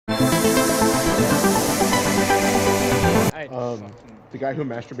The guy who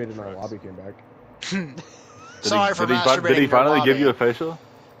masturbated in our lobby came back. Sorry for masturbating. Did he finally give you a facial?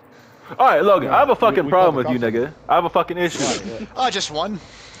 Alright, Logan, I have a fucking problem with you, nigga. I have a fucking issue. Oh, just one?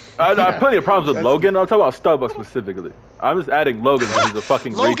 I have plenty of problems with Logan. I'm talking about Starbucks specifically. I'm just adding Logan because he's a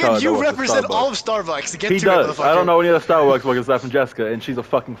fucking retard. Logan, you represent all of Starbucks. Get he to does. It, I don't know any other Starbucks workers aside from Jessica, and she's a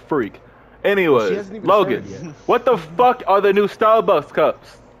fucking freak. Anyways, Logan, what the fuck are the new Starbucks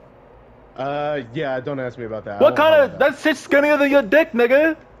cups? Yeah, don't ask me about that. What kind of... That shit's skinnier than your dick,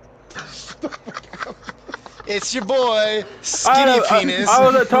 nigga. It's your boy, Skinny Penis. I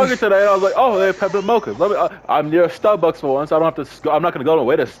was at Target today, and I was like, "Oh, they have peppermint mochas. I'm near Starbucks for once. I don't have to. I'm not gonna go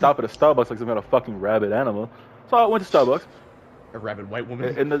away to stop at a Starbucks like some kind of fucking rabid animal." So I went to Starbucks. A rabid white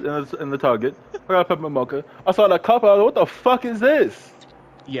woman in the Target. I got a peppermint mocha. I saw that cup. I was like, "What the fuck is this?"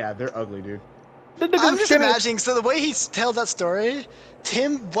 Yeah, they're ugly, dude. I'm just imagining. So the way he told that story,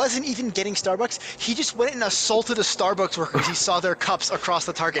 Tim wasn't even getting Starbucks. He just went and assaulted a Starbucks worker because he saw their cups across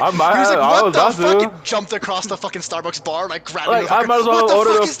the Target. He was like, "What the fuck?" And jumped across the fucking Starbucks bar, like grabbing the I might as well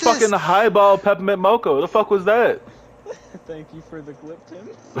order a fucking highball peppermint mocha. What the fuck was that? Thank you for the clip, Tim.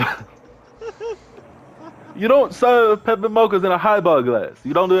 You don't serve peppermint mochas in a highball glass.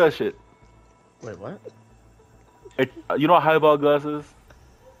 You don't do that shit. Wait, what? You know what highball glass is?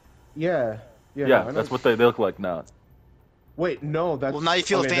 Yeah. Yeah, no, that's what they look like now. Wait, no, that's... Well, now you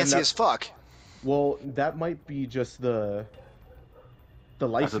feel fancy as fuck. Well, that might be just the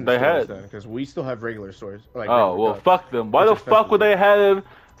license they stores had. then, because we still have regular stores. Like well, fuck them. Why the fuck would they have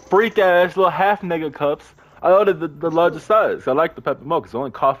freak-ass little half-nigga cups? I ordered the largest size. I like the peppermint mocha. It's the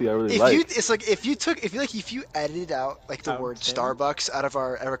only coffee I really like. It's like if you edited out like the word Starbucks out of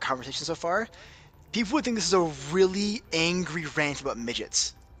our conversation so far, people would think this is a really angry rant about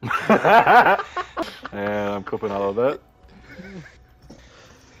midgets. And I'm clipping all of that.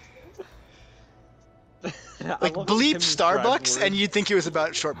 Like bleep Starbucks, and you'd think it was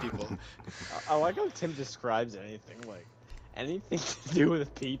about short people. I like how Tim describes anything to do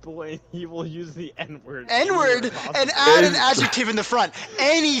with people, and he will use the N-word. N-word, and add an adjective in the front.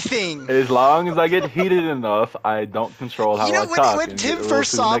 Anything. As long as I get heated enough, I don't control how I talk. When Tim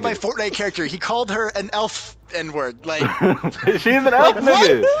first saw my Fortnite character, he called her an elf N-word. Like, she's an elf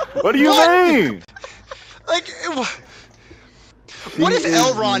nigga. What do you mean? Like, what if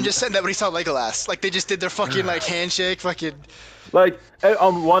Elrond just said that when he saw Legolas? Like, they just did their fucking like handshake, fucking. Like,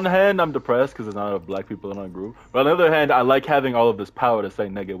 on one hand, I'm depressed because there's not enough black people in our group. But on the other hand, I like having all of this power to say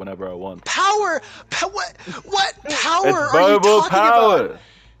nigga whenever I want. Power? What power it's are you talking power. about?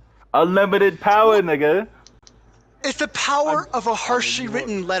 Unlimited power, nigga. It's the power of a harshly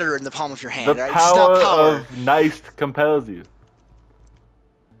written letter in the palm of your hand, the right? Power it's not power of nice compels you.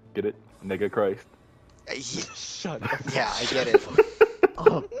 Get it? Nigga Christ. Shut up. Yeah, I get it.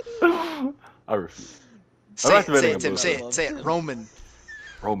 I refuse. Say it, Tim. Say it. Roman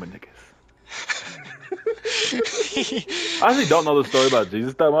niggas. I actually don't know the story about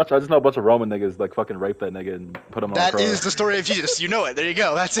Jesus that much. I just know a bunch of Roman niggas like fucking rape that nigga and put him on the cross. That is the story of Jesus. You know it. There you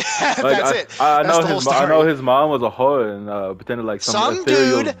go. That's it. Like, That's it. I I know his mom was a whore and pretended like some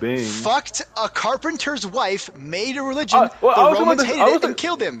ethereal dude being. Fucked a carpenter's wife, made a religion. The Romans hated it and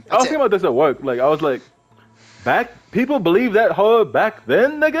killed him. I was thinking about this at work. Like I was like, people believe that whore back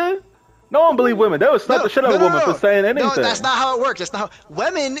then, nigga. No one believed women. They would slap the shit out of women for saying anything. No, that's not how it works. That's not how...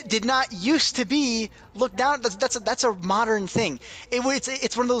 Women did not used to be looked down. That's a modern thing.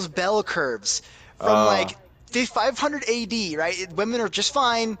 It's one of those bell curves from like 500 AD, right? Women are just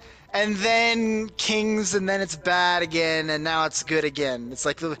fine, and then kings, and then it's bad again, and now it's good again. It's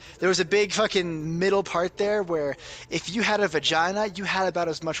like there was a big fucking middle part there where if you had a vagina, you had about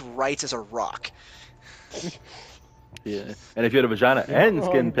as much rights as a rock. Yeah, and if you had a vagina and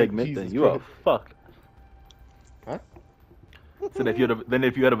skin pigment, then you are fucked. Huh? So if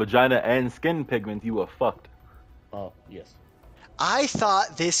you had a vagina and skin pigment, you are fucked. Oh yes. I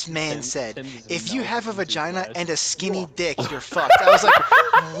thought this man said, if you have a vagina and a skinny dick, you're fucked. I was like,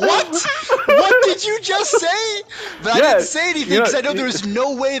 what? What did you just say? But I didn't say anything because I know there was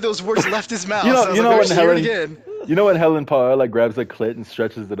no way those words left his mouth. You know when Helen Parr like grabs a clit and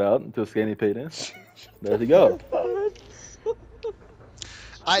stretches it out into a skinny penis? There you go.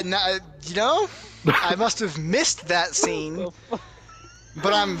 I must have missed that scene,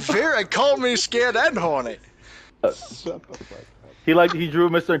 but called me scared and horny. He drew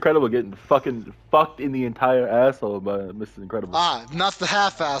Mr. Incredible getting fucking fucked in the entire asshole by Mr. Incredible. Not the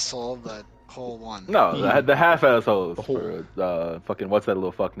half asshole, but whole one. No, the half assholes for fucking what's that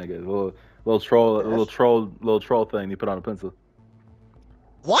little fuck nigga? Little troll thing you put on a pencil.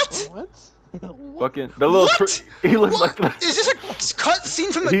 What? Fucking the little. What? He looks What? like. Is this a cut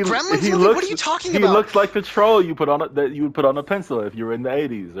scene from the Gremlins movie? Looks, What are you talking he about? He looks like the troll you put on that you would put on a pencil if you were in the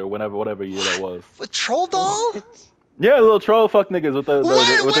 80s or whatever year that was. A troll doll? Yeah, little troll fuck niggas with the What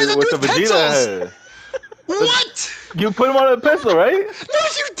does it with do the with Vegeta pencils? head. What? You put him on a pencil, right? No,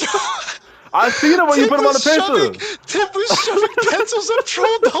 you don't. I seen him when you put him on a pencil. Tim was shoving pencils up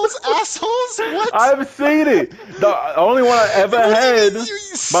troll dolls' assholes. What? I've seen it. The only one I ever had.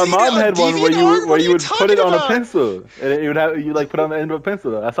 My mom had one where you would put it on a pencil, and you would have you like put it on the end of a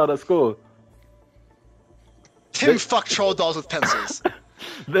pencil. I saw that at school. Tim fucked troll dolls with pencils.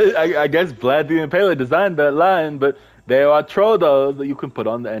 I guess Vlad the Impaler designed that line, but there are troll dolls that you can put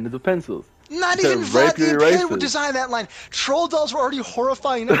on the ends of pencils. Not To even rape Vlad the your Impaler races. would design that line. Troll dolls were already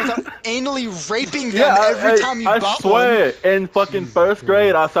horrifying enough without anally raping them Yeah, every time you I bought swear, in fucking first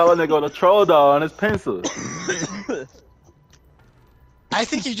grade, I saw a nigga with a troll doll on his pencil. one. I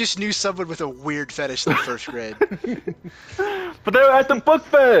think you just knew someone with a weird fetish in the first grade. But they were at the book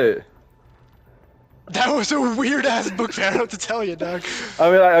fair. That was a weird ass book fair. I don't know what to tell you, dog. I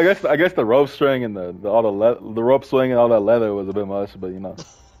mean, I guess the rope string and the rope swing and all that leather was a bit much, but you know.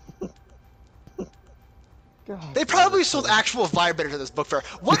 They probably sold actual vibrators at this book fair.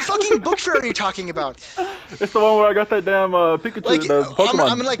 What fucking book fair are you talking about? It's the one where I got that damn Pikachu, Like, the Pokemon.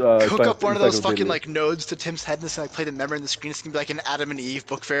 I'm gonna like hook up one of those fucking encyclopedia. like nodes to Tim's head and just like play the memory on the screen. It's gonna be like an Adam and Eve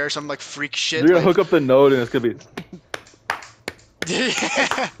book fair or some like freak shit. You're gonna like- hook up the node and it's gonna be.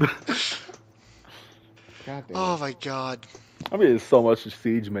 Yeah. God damn. Oh my god. I mean, it's so much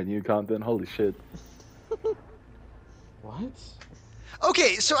Siege menu content. Holy shit. What?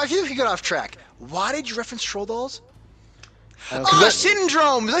 Okay, so I feel like we got off track. Why did you reference troll dolls? Oh,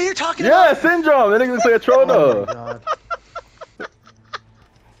 Syndrome! Is that what you're talking Yeah, about? Syndrome. That nigga looks like a troll Oh doll. my god.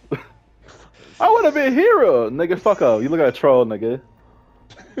 I want to be a hero, nigga. Fuck off. You look like a troll, nigga.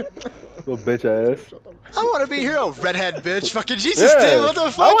 Little bitch ass. I want to be a hero, redhead bitch. Fucking Jesus, Tim, what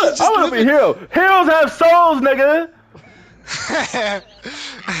the fuck? I want to be a hero. Heroes have souls, nigga.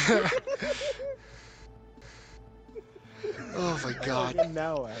 Oh my god. Even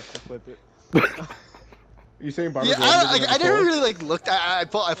now I have to flip it. You saying Barbara Yeah, Gordon I doesn't have a never soul? really like looked. I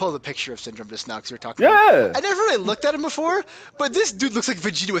pulled a picture of Syndrome just now because we were talking. Yeah. About it. I never really looked at him before, but this dude looks like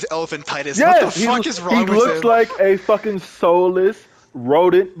Vegeta with elephantitis. Yeah, What the fuck is wrong with him? He looks like a fucking soulless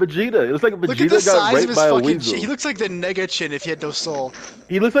rodent Vegeta. It looks like Look at the Vegeta got size of raped his by a fucking weasel. chin. He looks like the Nega Chin if he had no soul.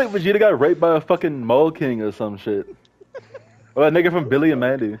 He looks like Vegeta got raped by a fucking mole king or some shit. Or that nigga from Billy and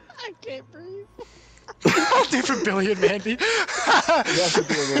Mandy. I can't breathe. Dude from Billy and Mandy. You have to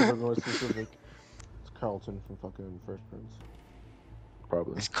be a little bit more specific. It's Carlton from fucking Fresh Prince.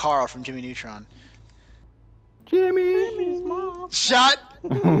 Probably. It's Carl from Jimmy Neutron. Jimmy. Shut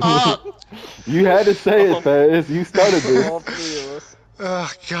up! You had to say it, Faz. You started this. All three of us.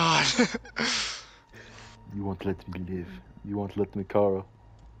 Oh god. You won't let me live. You won't let me, Carl.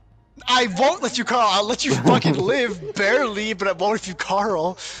 I won't let you, Carl. I'll let you fucking live, barely, but I won't let you,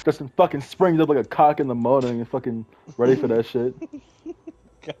 Carl. Justin fucking springs up like a cock in the morning and fucking ready for that shit.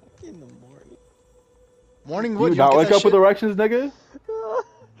 In the morning. Morning You wood. not don't wake get up with that erections, nigga?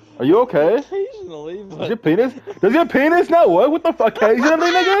 Are you okay? Occasionally, Does but your penis? Does your penis not work? What the fuck? Occasionally,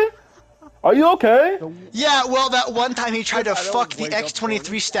 nigga? Are you okay? shit. Yeah, well, that one time he tried to I don't fuck the wake up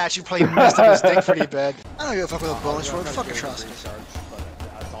X-23 statue, probably messed up his dick pretty bad. I don't give a fuck with a bonus road. Fuck atrocity.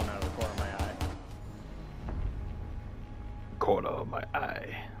 That's all out of the corner of my eye. Corner of my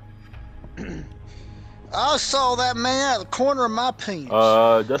eye. I saw that man out of the corner of my penis.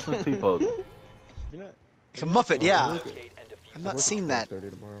 Justin's T-pose. You know, It's a Muppet, yeah. I've not seen that.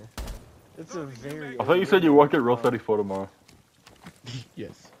 30 tomorrow. it's a very. I thought you said you work at Real 34 tomorrow.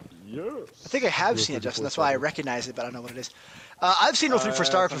 Yes. Yes. I think I have seen it, Justin. That's why I recognize it, but I don't know what it is. I've seen Rule 3 for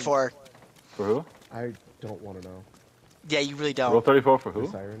Star before. For who? I don't want to know. Yeah, you really Real don't. 34 for The who?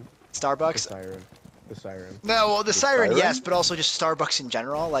 siren. The Starbucks? siren. The siren. No, well, the siren, siren? yes, but also just Starbucks in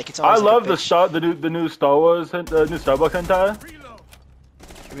general. Like it's I always like love a the bitch. the new Star Wars, new Starbucks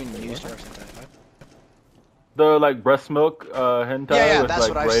hentai. I mean, new Starbucks. The like breast milk hentai Yeah, with that's like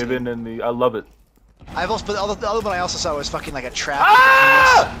what I've Raven and the. I love it. I've also, but the other one I also saw was fucking like a trap.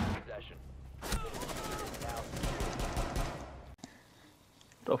 Ah!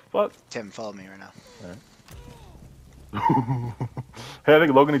 The fuck? Tim, follow me right now. Hey, I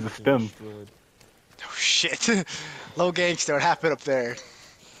think Logan needs a stem. Oh shit, low gangster, what happened up there?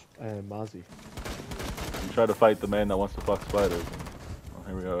 And Mozzie. You try to fight the man that wants to fuck spiders. Oh,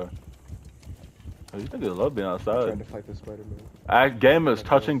 here we are. Oh, you think they love being Trying outside? to fight the Spider-Man. Act gamers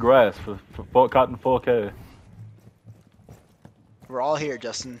touching grass for cotton 4K. We're all here,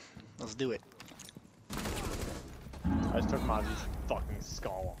 Justin. Let's do it. I just took Mozzie's fucking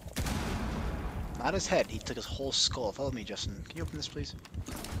skull off. Not his head. He took his whole skull. Follow me, Justin. Can you open this, please?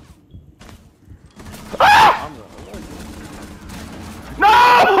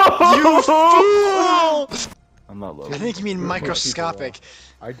 No! You fool! I'm not Logan. I think you mean microscopic.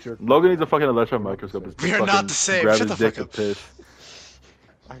 I jerked. Logan needs a fucking electron microscope. It's We are fucking not the same. grab Shut his the dick fuck to piss.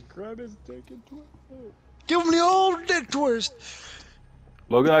 I grabbed his dick and twist. Give him the old dick twist.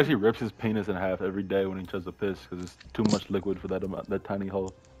 Logan actually rips his penis in half every day when he tries to piss because it's too much liquid for that amount, that tiny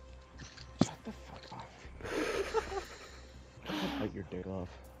hole. Shut the fuck off. Bite your dick off.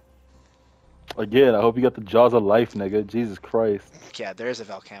 Again, I hope you got the jaws of life, nigga. Jesus Christ. Yeah, there is a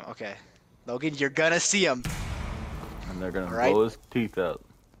Velcam. Okay. Logan, you're gonna see him. And they're gonna Alright. blow his teeth out.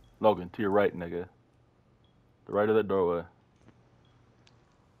 Logan, to your right, nigga. The right of that doorway.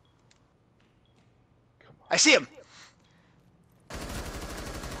 I see him.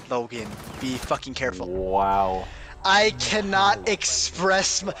 Logan, be fucking careful. Wow. I cannot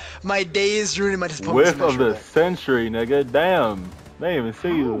express my day is ruined. My disappointment is Whiff of the immeasurable. century, nigga. Damn. They didn't even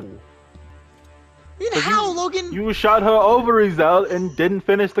see you. I mean, how, Logan? You shot her ovaries out and didn't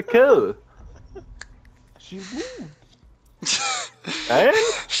finish the kill. She moved. And?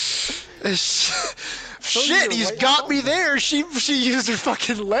 Shit, he's got me there. She used her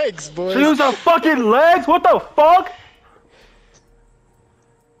fucking legs, boys. She used her fucking legs? What the fuck?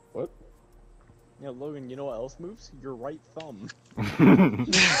 What? Yeah, Logan, you know what else moves? Your right thumb. No,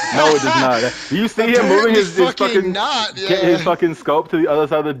 it does not. Do you see him moving his fucking not, his fucking scope to the other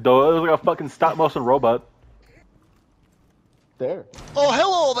side of the door? It was like a fucking stop motion robot. There. Oh,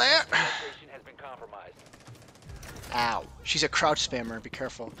 hello there. Ow. She's a crouch spammer. Be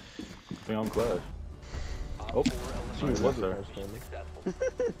careful. Stay on Clash. Oh, she was there.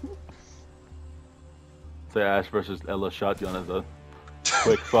 Say Ash versus Ella Shotgun as a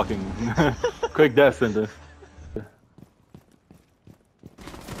quick fucking quick death sentence.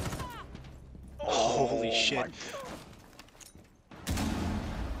 Holy shit.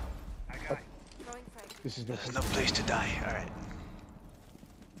 This is There's no place to die. Alright.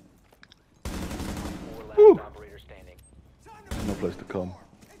 Whew. No place to come.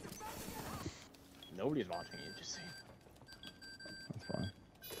 Nobody's watching you, just saying. That's fine.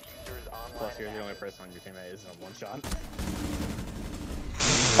 Plus, you're the only person on your team that isn't a one-shot.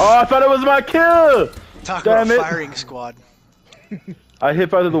 Oh, I thought it was my kill! Talk Damn about it. firing squad. I hit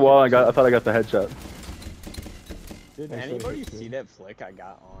by the wall and I thought I got the headshot. Did anybody see that flick I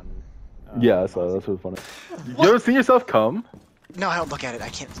got on? Yeah, I saw that. That's really funny. You ever seen yourself come? No, I don't look at it. I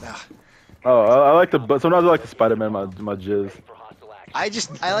can't. Oh, I like but sometimes I like the Spider-Man my jizz. I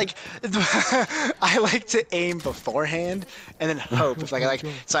like I like to aim beforehand and then hope. It's like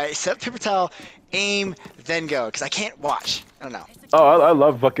so I set paper towel, aim, then go because I can't watch. I don't know. Oh, I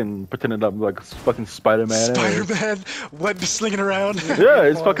love fucking pretending I'm like fucking Spider-Man. Spider-Man, web slinging around. Yeah,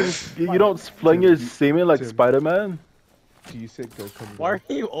 it's fucking. You don't fling your semen like Spider-Man. Do you say go come Why are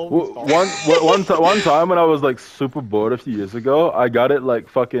you always One time when I was like super bored a few years ago, I got it like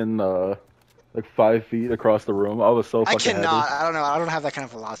fucking like 5 feet across the room. I was so I fucking cannot. happy. I don't know. I don't have that kind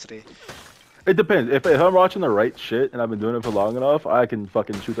of velocity. It depends. If I'm watching the right shit and I've been doing it for long enough, I can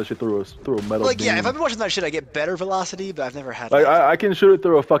fucking shoot that shit through a metal Like beam. yeah, if I've been watching that shit, I get better velocity, but I've never had Like like, I can shoot it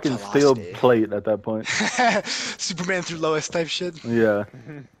through a fucking steel Velocity. plate at that point. Superman through Lois type shit. Yeah.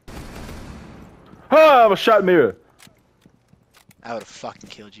 Ah, I'm a shot mirror. I would have fucking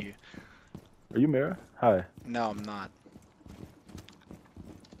killed you. Are you mirror? Hi. No, I'm not.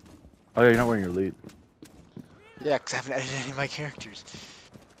 Oh yeah, you're not wearing your lead. Yeah, because I haven't edited any of my characters.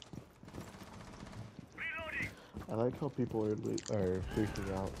 I like how people are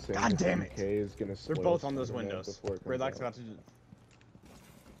freaking out saying God that damn it. UK is gonna They're spoil both on those Spider-Man windows. before it comes Redlock's out. about to do.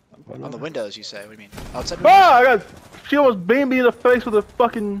 On the windows, you say? What do you mean? Outside windows? Ah! I got. She almost beamed me in the face with a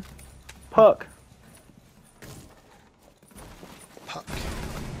fucking puck. Puck.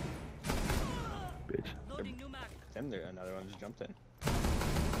 Bitch. Damn, there another one just jumped in.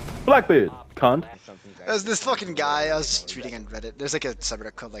 Blackbeard. Cunt. There's this fucking guy I was reading on Reddit. There's like a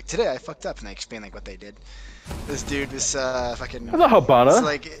subreddit called like today I fucked up and they explain like what they did. This dude, this fucking. That's a Habana. It's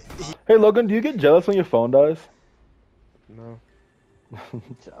like he, Hey Logan, do you get jealous when your phone dies? No,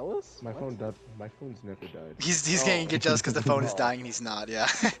 Jealous? my phone's never died. he's getting get jealous because the phone is dying and he's not. Yeah.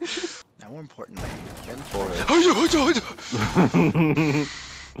 Now more importantly. Not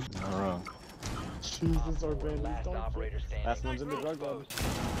wrong. Jesus, our band is done. Last one's in the drug lab.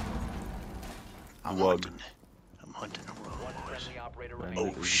 I'm Wug. hunting a road, boys. Man, Oh,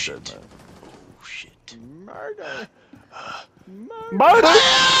 this is shit. dead, man. Oh shit. Murder. Murder!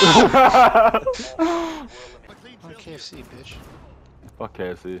 Oh, KFC, bitch. Fuck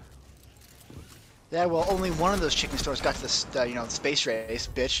KFC. Yeah, well, only one of those chicken stores got to this, the space race,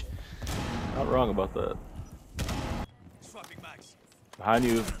 bitch. Not wrong about that. Behind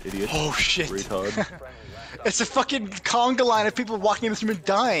you, idiot. Oh shit. Retard. It's a fucking conga line of people walking in this room and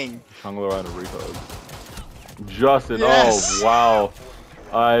dying. Conga line of retard. Justin, Yes. oh wow.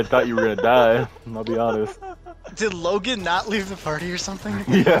 I thought you were gonna die, I'll be honest. Did Logan not leave the party or something?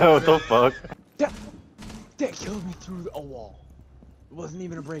 Yeah, what the fuck? That killed me through a wall. It wasn't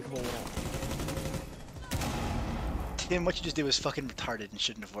even a breakable wall. Tim, what you just did was fucking retarded and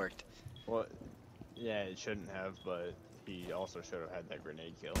shouldn't have worked. Well, yeah, it shouldn't have, but he also should have had that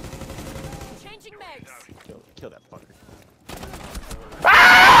grenade kill. Changing mags. Kill that fucker.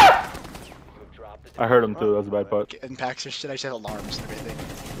 I heard him too, that was a bad part. In packs or shit, I just had alarms and everything.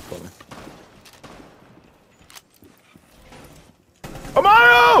 That's funny.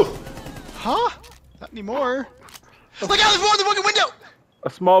 Amaro! Huh? Not anymore. Look out, there's more in the fucking window! A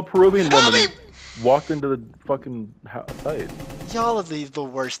small Peruvian Help woman me! walked into the fucking site. Y'all are the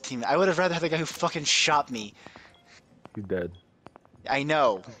worst team. I would have rather had the guy who fucking shot me. He's dead. I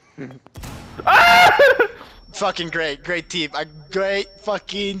know. Fucking great team. A great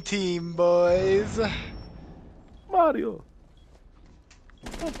fucking team, boys. Mario.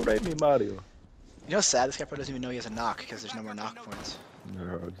 Don't rate me, Mario. You know what's sad? This guy probably doesn't even know he has a knock because there's no more knock points. There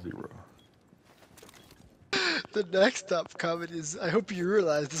are 0. The next up comment is, I hope you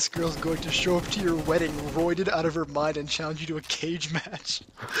realize this girl's going to show up to your wedding roided out of her mind and challenge you to a cage match.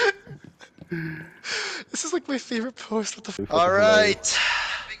 This is like my favorite post. What the f— Alright.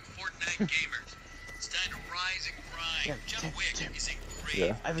 Big Fortnite gamers. It's time to rise and grind. John Wick is a great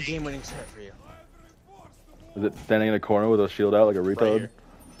Yeah. I have a game-winning strat for you. Is it standing in a corner with a shield out like a Right retard? here.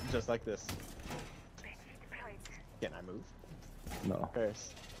 Just like this. Can I move? No.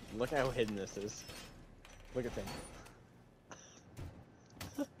 Paris, look how hidden this is. Look at him.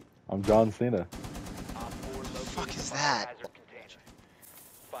 I'm John Cena. What the fuck is that?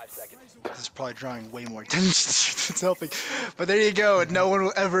 This is probably drawing way more attention than it's helping. But there you go, no one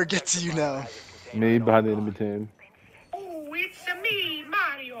will ever get to you now. Me behind the enemy team. Oh, it's me,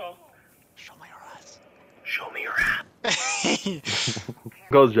 Mario. Show me your ass. Show me your ass.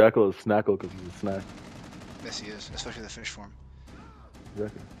 Calls Jackal a snackle because he's a snack. Yes, he is, especially the fish form.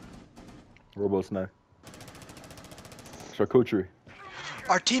 Exactly. Robo snack. Charcuterie.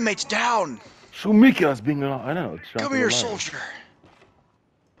 Our teammate's down! Shumika's being I know. Come here, soldier!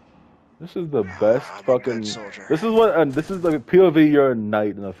 This is the best I'm a fucking. good soldier. This is what, and this is the POV your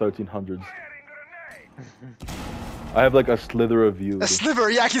knight in the 1300s. I have like a slither of view. A sliver,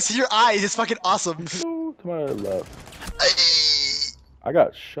 yeah, I can see your eyes, it's fucking awesome. To my left. I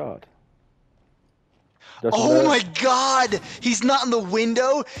got shot. Oh my god! He's not in the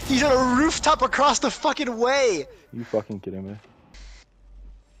window, he's on a rooftop across the fucking way! You fucking kidding me?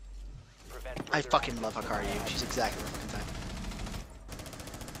 I fucking love Hikaru. She's exactly the fucking type.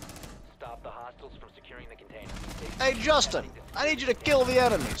 Stop the hostiles from securing the container. Hey Justin, I need you to kill the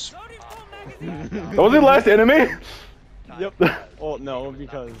enemies. That was the last enemy? Yep. Oh no,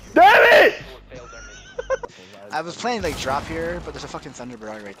 because Damn it! I was planning to like drop here, but there's a fucking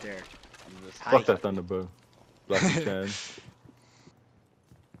Thunderbird right there. Hi. Fuck that Thunderbird. Black Chan.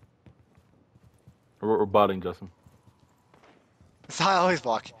 We're botting, Justin. That's how I always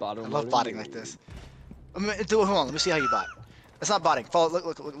block. Bottom I love loading. botting like this. Hold on, let me see how you bot. That's not botting. Follow,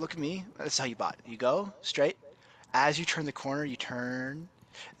 look at me. That's how you bot. You go straight. As you turn the corner, you turn.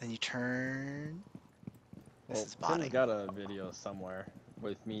 Then you turn. This is Tim's botting. got a video somewhere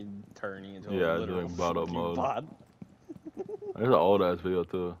with me turning into Yeah, a literal doing bot up fucking mode. bot. There's an old ass video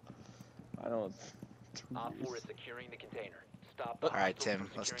too. I don't. Op 4 is securing the container. Stop the Alright, hostiles Tim,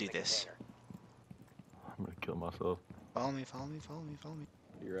 from let's securing do the this. container. I'm gonna kill myself. Follow me, follow me, follow me, follow me.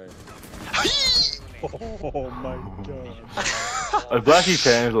 You're right. Oh my god. Blackie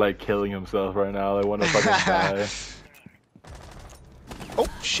Chan's like killing himself right now. Like wanna fucking die. Oh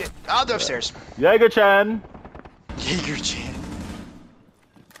shit! Oh, they're upstairs. Jaeger Chan. Jaeger-chan.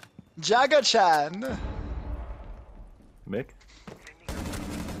 Jaga-chan. Mick.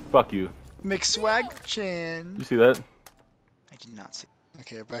 Fuck you. McSwag-chan. You see that? I did not see.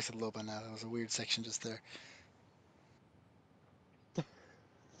 Okay, we're back to the low by now. That was a weird section just there.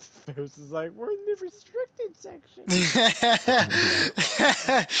 Ferris is like, we're in the restricted section.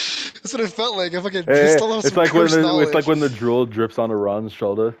 That's what it felt like. I fucking Hey, pissed all off it's some like when cursed it's knowledge. like when the drool drips onto Ron's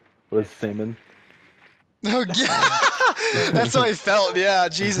shoulder with his semen. Oh yeah, that's how I felt. Yeah,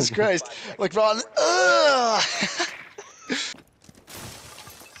 Jesus Christ. Like Ron. Ugh.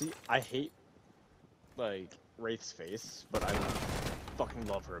 See, I hate like Wraith's face, but I fucking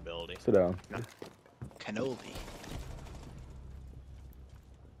love her ability. Sit down. Kenobi.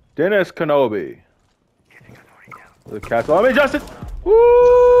 Dennis Kenobi. The cat's on me, Justin.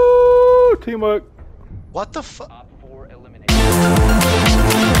 Woo! Teamwork. What the fuck? Op